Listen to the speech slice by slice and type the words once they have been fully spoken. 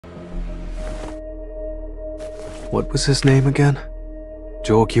What was his name again?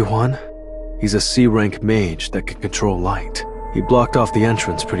 Zhou Qihuan? He's a C-rank mage that can control light. He blocked off the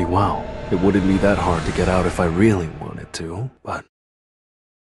entrance pretty well. It wouldn't be that hard to get out if I really wanted to, but...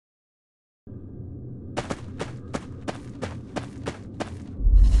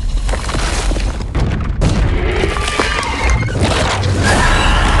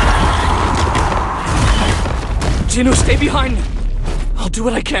 Jinu, stay behind me! I'll do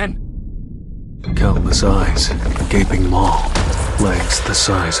what I can. Countless eyes, a gaping maw, legs the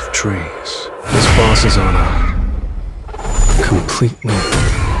size of trees. This boss is on a completely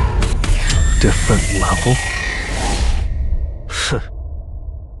different level.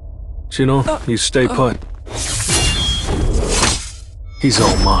 Jino, you stay put. He's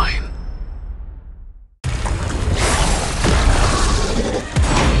all mine.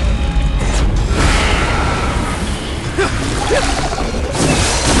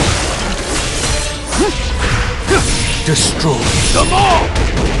 Destroy them all!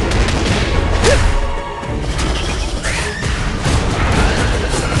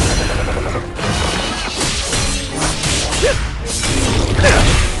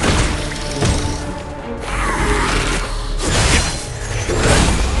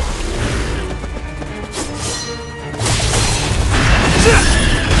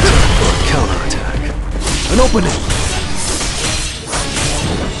 Counterattack. An opening.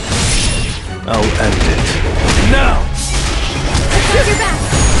 I'll end it. Now! Take your back!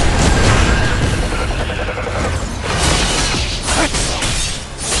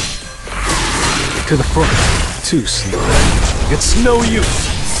 To the front. Too slow. It's no use.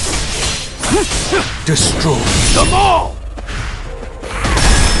 Destroy them all!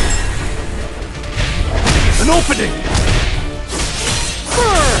 An opening!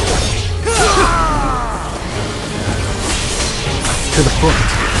 To the front.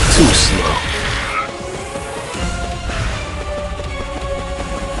 Too slow.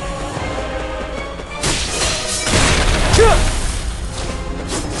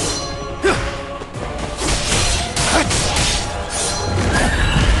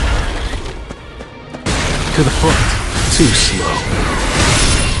 To the front. Too slow.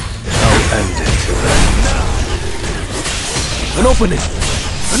 I'll end it. An opening!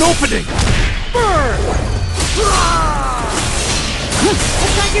 An opening! Burn!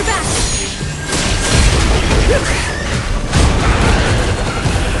 Attack your back!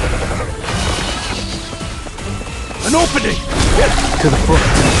 An opening! To the front.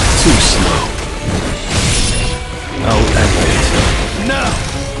 Too slow. I'll end it. Now!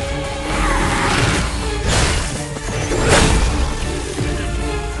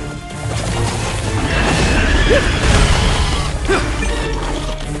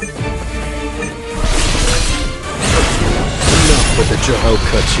 Enough with the jaw. I'll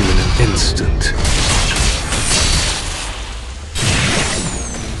cut you in an instant.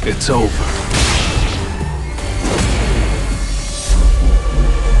 It's over.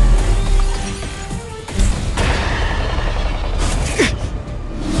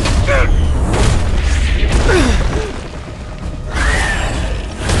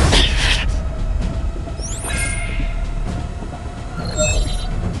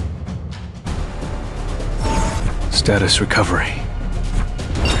 Status recovery.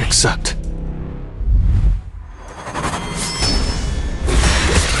 Accept.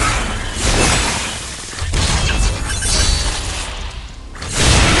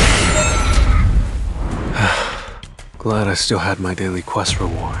 Glad I still had my daily quest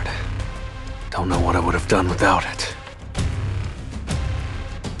reward. Don't know what I would have done without it.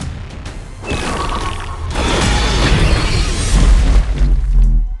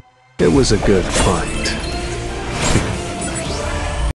 It was a good fight.